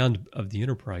command of the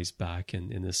Enterprise back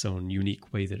in this own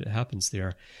unique way that it happens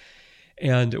there.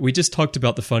 And we just talked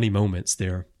about the funny moments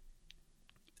there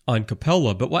on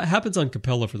Capella, but what happens on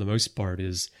Capella for the most part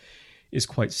is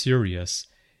quite serious.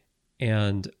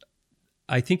 And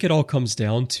I think it all comes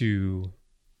down to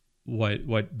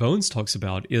what Bones talks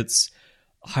about. It's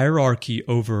hierarchy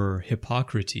over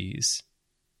Hippocrates.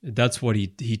 That's what he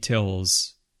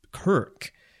tells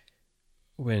Kirk.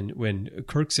 When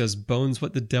Kirk says, Bones,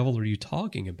 what the devil are you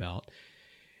talking about?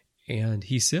 And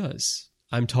he says,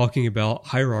 I'm talking about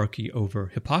hierarchy over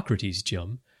Hippocrates,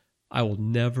 Jim. I will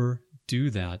never do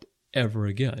that ever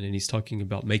again. And he's talking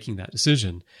about making that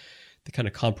decision that kind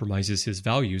of compromises his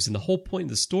values. And the whole point of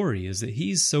the story is that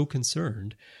he's so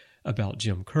concerned about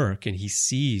Jim Kirk, and he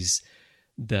sees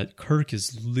that Kirk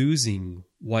is losing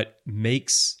what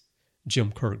makes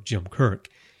Jim Kirk.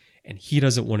 And he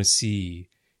doesn't want to see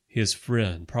his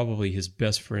friend, probably his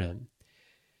best friend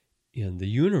in the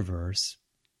universe,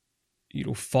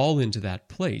 fall into that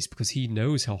place, because he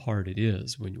knows how hard it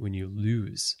is when you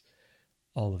lose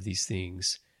all of these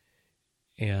things.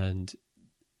 And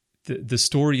the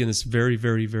story in this very,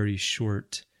 very, very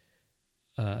short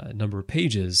number of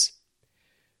pages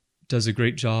does a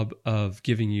great job of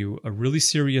giving you a really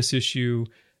serious issue,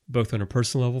 both on a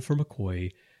personal level for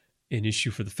McCoy, an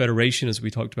issue for the Federation, as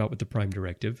we talked about with the Prime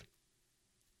Directive,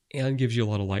 and gives you a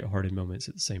lot of lighthearted moments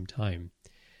at the same time.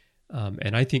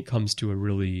 And I think comes to a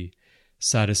really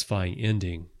satisfying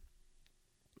ending.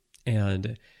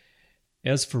 And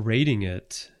as for rating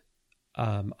it,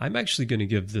 I'm actually going to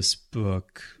give this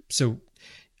book, so,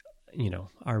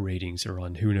 our ratings are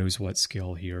on who knows what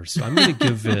scale here. So I'm going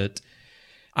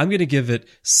to give it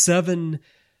 7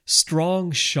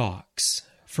 strong shocks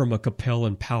from a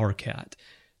Capellan power cat,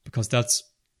 because that's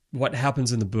what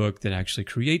happens in the book that actually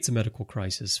creates a medical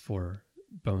crisis for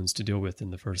Bones to deal with in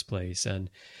the first place. And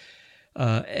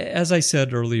as I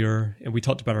said earlier, and we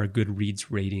talked about our Goodreads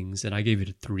ratings, and I gave it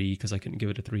a 3 because I couldn't give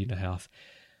it a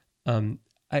 3.5.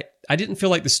 I didn't feel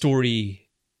like the story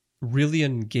really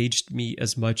engaged me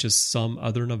as much as some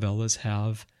other novellas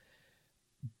have,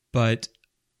 but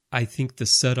I think the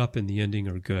setup and the ending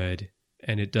are good,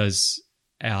 and it does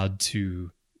add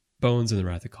to Bones and the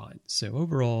Wrath of Khan. So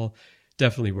overall,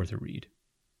 definitely worth a read.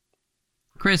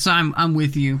 Chris, I'm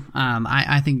with you.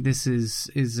 I think this is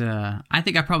I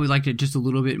think I probably liked it just a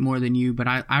little bit more than you, but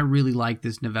I really like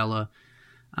this novella.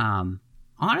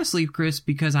 Honestly, Chris,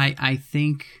 because I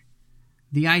think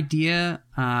the idea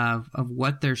of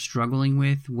what they're struggling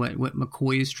with, what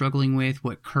McCoy is struggling with,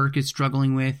 what Kirk is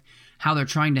struggling with, how they're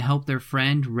trying to help their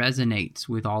friend resonates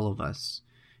with all of us.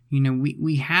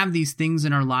 We have these things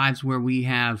in our lives where we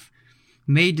have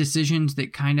made decisions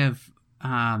that kind of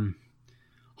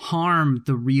harm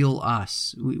the real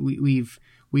us.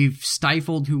 We've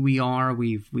stifled who we are.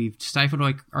 We've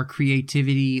stifled our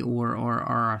creativity or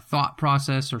our thought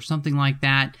process or something like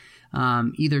that.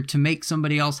 Either to make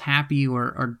somebody else happy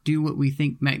or do what we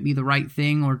think might be the right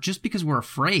thing, or just because we're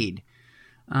afraid.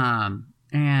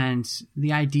 And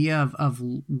the idea of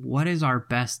what is our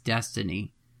best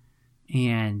destiny,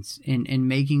 and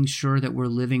making sure that we're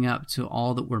living up to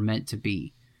all that we're meant to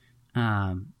be,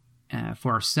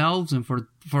 for ourselves and for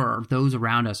those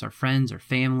around us, our friends, our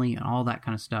family, and all that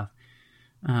kind of stuff.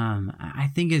 I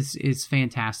think is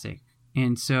fantastic.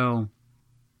 And so,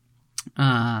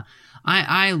 I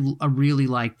really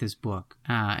like this book,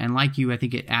 and like you, I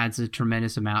think it adds a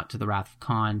tremendous amount to the Wrath of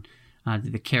Khan, to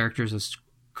the characters of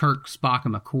Kirk, Spock,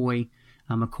 and McCoy.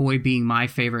 McCoy being my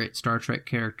favorite Star Trek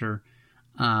character,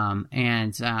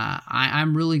 and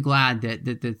I'm really glad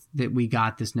that we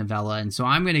got this novella, and so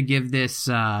I'm going to give this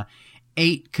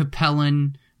 8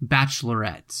 Capellan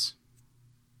bachelorettes.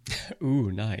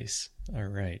 Ooh, nice. All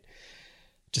right.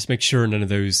 Just make sure none of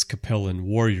those Capellan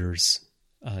warriors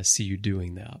see you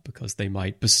doing that, because they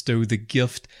might bestow the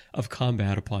gift of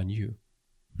combat upon you.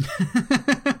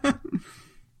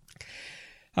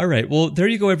 All right. Well, there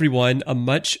you go, everyone. A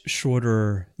much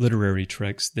shorter literary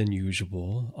treks than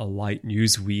usual. A light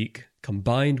news week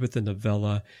combined with the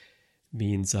novella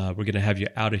means we're going to have you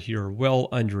out of here well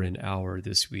under an hour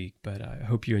this week, but I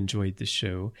hope you enjoyed the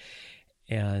show.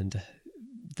 And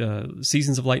the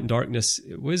Seasons of Light and Darkness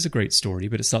was a great story,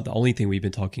 but it's not the only thing we've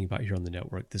been talking about here on the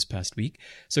network this past week.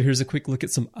 So here's a quick look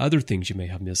at some other things you may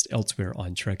have missed elsewhere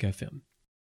on Trek FM.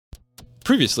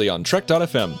 Previously on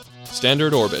Trek.fm,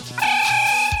 Standard Orbit.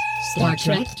 Star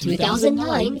Trek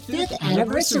 2009 5th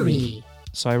Anniversary.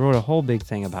 So I wrote a whole big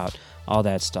thing about all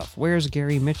that stuff. Where's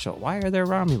Gary Mitchell? Why are there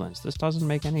Romulans? This doesn't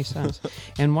make any sense.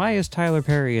 And why is Tyler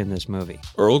Perry in this movie?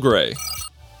 Earl Grey.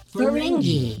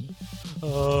 Ferengi.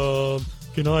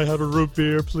 Can I have a root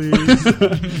beer, please?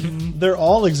 They're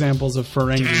all examples of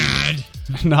Ferengi Dad!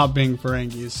 not being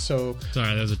Ferengis, so...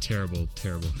 Sorry, that was a terrible,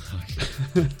 terrible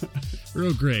knock.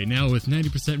 Earl Grey, now with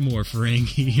 90% more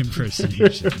Ferengi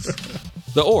impersonations.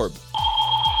 The Orb.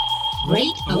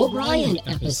 Great O'Brien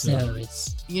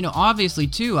episodes. Obviously,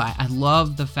 too, I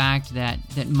love the fact that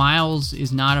Miles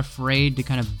is not afraid to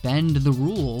kind of bend the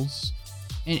rules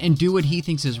and do what he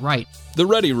thinks is right. The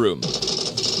Ready Room.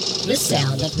 The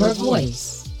sound of her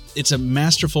voice. It's a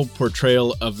masterful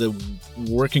portrayal of the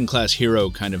working class hero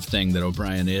kind of thing that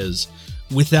O'Brien is,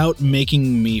 without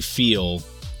making me feel,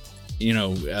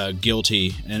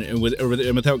 guilty and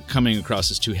without coming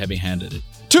across as too heavy-handed.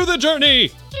 To the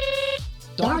Journey!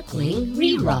 Darkling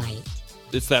Rewrite.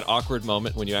 It's that awkward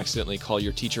moment when you accidentally call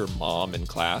your teacher Mom in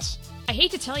class. I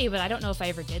hate to tell you, but I don't know if I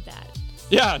ever did that.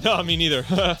 Yeah, no, me neither.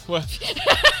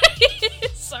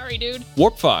 Sorry, dude.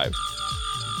 Warp 5.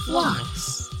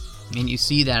 Flux. And you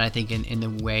see that, I think, in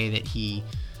the way that he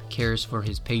cares for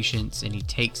his patients, and he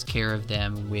takes care of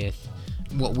them with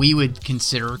what we would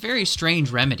consider very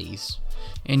strange remedies.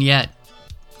 And yet,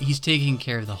 he's taking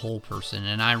care of the whole person,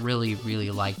 and I really,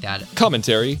 really like that.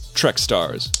 Commentary, Trek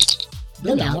Stars.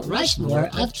 The Mount Rushmore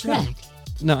of Trek.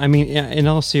 No, I mean, in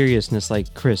all seriousness,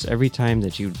 like, Chris, every time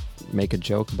that you make a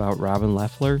joke about Robin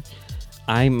Leffler,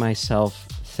 I myself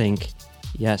think,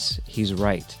 yes, he's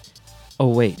right. Oh,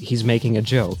 wait, he's making a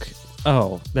joke.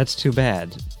 Oh, that's too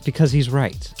bad, because he's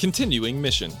right. Continuing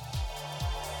mission.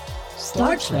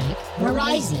 Star Trek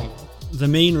Horizon. The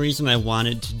main reason I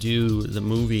wanted to do the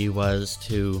movie was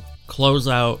to close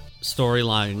out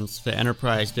storylines the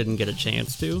Enterprise didn't get a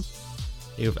chance to.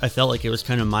 I felt like it was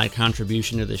kind of my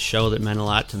contribution to the show that meant a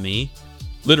lot to me.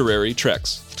 Literary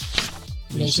Treks.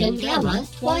 Mission Gamma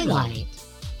Twilight.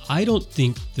 I don't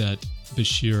think that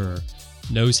Bashir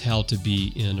knows how to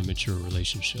be in a mature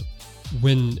relationship.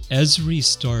 When Ezri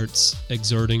starts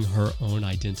exerting her own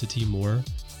identity more,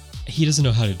 he doesn't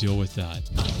know how to deal with that.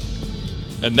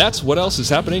 And that's what else is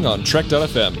happening on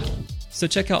Trek.fm. So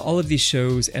check out all of these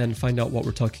shows and find out what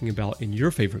we're talking about in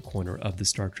your favorite corner of the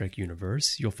Star Trek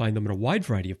universe. You'll find them in a wide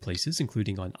variety of places,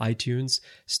 including on iTunes,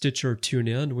 Stitcher,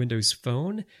 TuneIn, Windows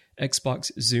Phone,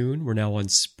 Xbox Zune. We're now on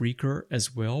Spreaker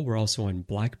as well. We're also on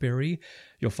BlackBerry.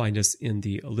 You'll find us in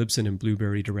the Libsyn and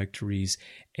Blueberry directories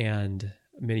and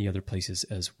many other places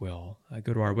as well.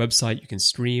 Go to our website. You can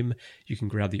stream. You can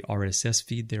grab the RSS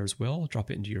feed there as well.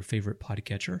 Drop it into your favorite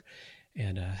podcatcher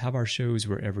and have our shows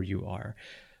wherever you are.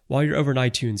 While you're over in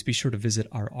iTunes, be sure to visit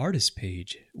our artist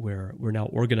page, where we're now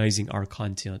organizing our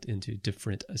content into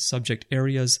different subject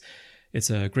areas. It's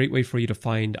a great way for you to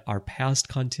find our past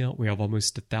content. We have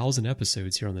almost 1,000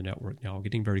 episodes here on the network now,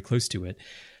 getting very close to it.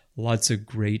 Lots of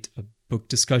great book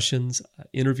discussions,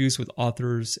 interviews with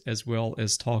authors, as well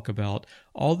as talk about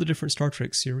all the different Star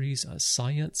Trek series,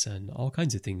 science, and all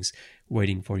kinds of things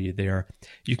waiting for you there.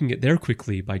 You can get there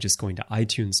quickly by just going to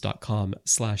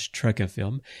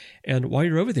itunes.com/trekfm. And while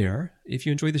you're over there, if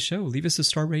you enjoy the show, leave us a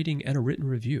star rating and a written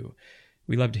review.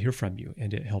 We love to hear from you,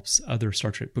 and it helps other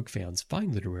Star Trek book fans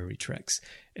find literary treks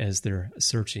as they're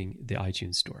searching the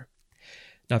iTunes store.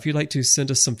 Now, if you'd like to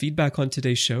send us some feedback on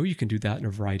today's show, you can do that in a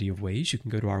variety of ways. You can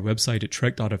go to our website at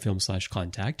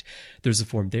trek.fm/contact. There's a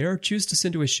form there. Choose to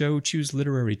send to a show, choose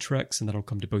literary treks, and that'll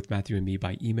come to both Matthew and me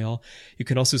by email. You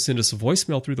can also send us a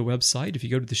voicemail through the website. If you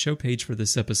go to the show page for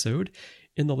this episode,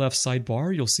 in the left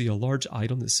sidebar, you'll see a large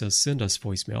item that says Send Us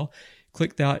Voicemail.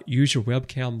 Click that, use your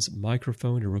webcam's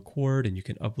microphone to record, and you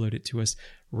can upload it to us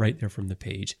right there from the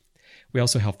page. We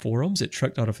also have forums at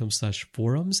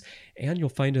trek.fm/forums, and you'll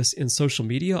find us in social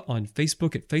media on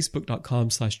Facebook at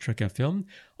facebook.com/trekfm,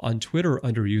 on Twitter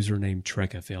under username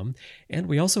trekfm, and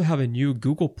we also have a new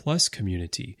Google Plus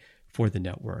community for the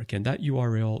network, and that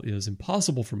URL is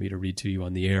impossible for me to read to you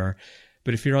on the air.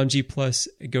 But if you're on G+,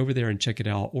 go over there and check it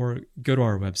out, or go to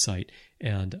our website,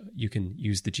 and you can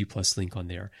use the G+ link on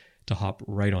there to hop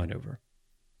right on over.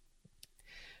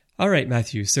 All right,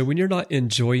 Matthew, so when you're not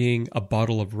enjoying a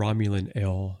bottle of Romulan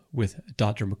ale with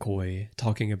Dr. McCoy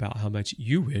talking about how much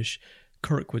you wish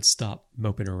Kirk would stop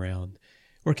moping around,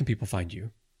 where can people find you?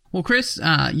 Well, Chris,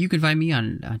 you can find me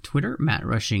on Twitter,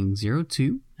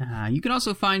 MattRushing02. You can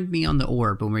also find me on the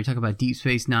Orb when we talk about Deep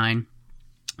Space Nine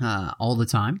all the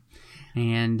time.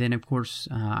 And then, of course,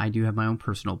 I do have my own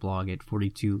personal blog at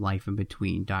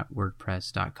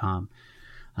 42lifeinbetween.wordpress.com.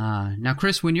 Now,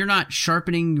 Chris, when you're not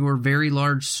sharpening your very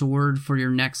large sword for your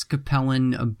next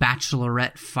Capellan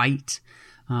Bachelorette fight,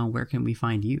 where can we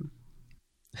find you?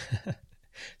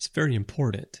 It's very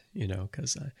important,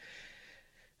 because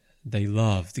they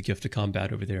love the gift of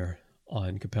combat over there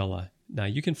on Capella. Now,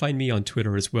 you can find me on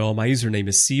Twitter as well. My username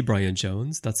is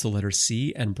CBrianJones. That's the letter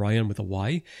C and Brian with a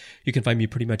Y. You can find me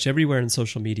pretty much everywhere in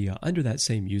social media under that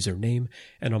same username,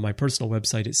 and on my personal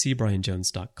website at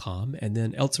cbrianjones.com. And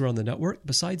then elsewhere on the network,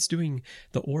 besides doing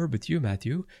the Orb with you,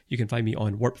 Matthew, you can find me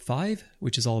on Warp 5,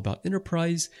 which is all about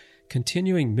Enterprise,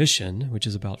 Continuing Mission, which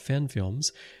is about fan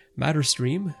films,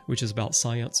 Matterstream, which is about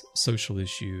science, social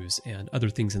issues, and other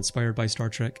things inspired by Star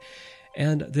Trek.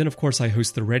 And then, of course, I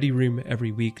host the Ready Room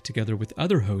every week together with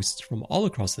other hosts from all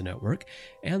across the network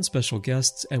and special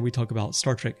guests, and we talk about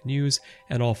Star Trek news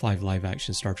and all 5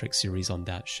 live-action Star Trek series on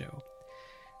that show.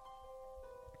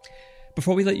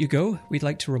 Before we let you go, we'd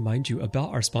like to remind you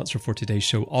about our sponsor for today's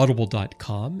show,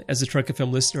 Audible.com. As a Trek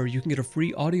FM listener, you can get a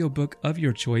free audiobook of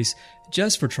your choice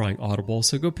just for trying Audible.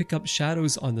 So go pick up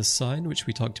Shadows on the Sun, which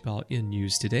we talked about in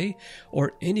news today,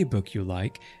 or any book you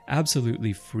like,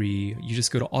 absolutely free. You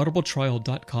just go to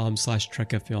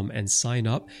audibletrial.com/trekfm and sign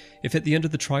up. If at the end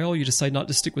of the trial you decide not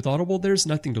to stick with Audible, there's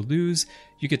nothing to lose.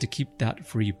 You get to keep that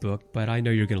free book, but I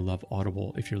know you're going to love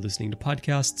Audible if you're listening to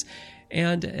podcasts.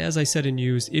 And as I said in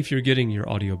news, if you're getting your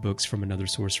audiobooks from another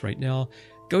source right now,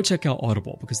 go check out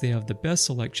Audible because they have the best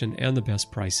selection and the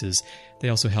best prices. They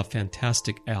also have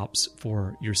fantastic apps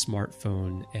for your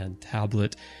smartphone and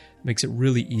tablet. Makes it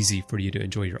really easy for you to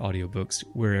enjoy your audiobooks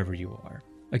wherever you are.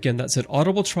 Again, that's at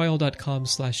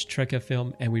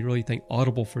audibletrial.com/trekfm, and we really thank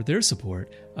Audible for their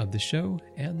support of the show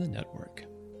and the network.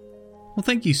 Well,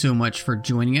 thank you so much for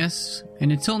joining us.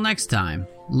 And until next time,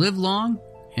 live long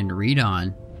and read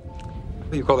on.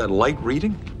 You call that light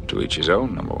reading? To each his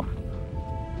own, number one.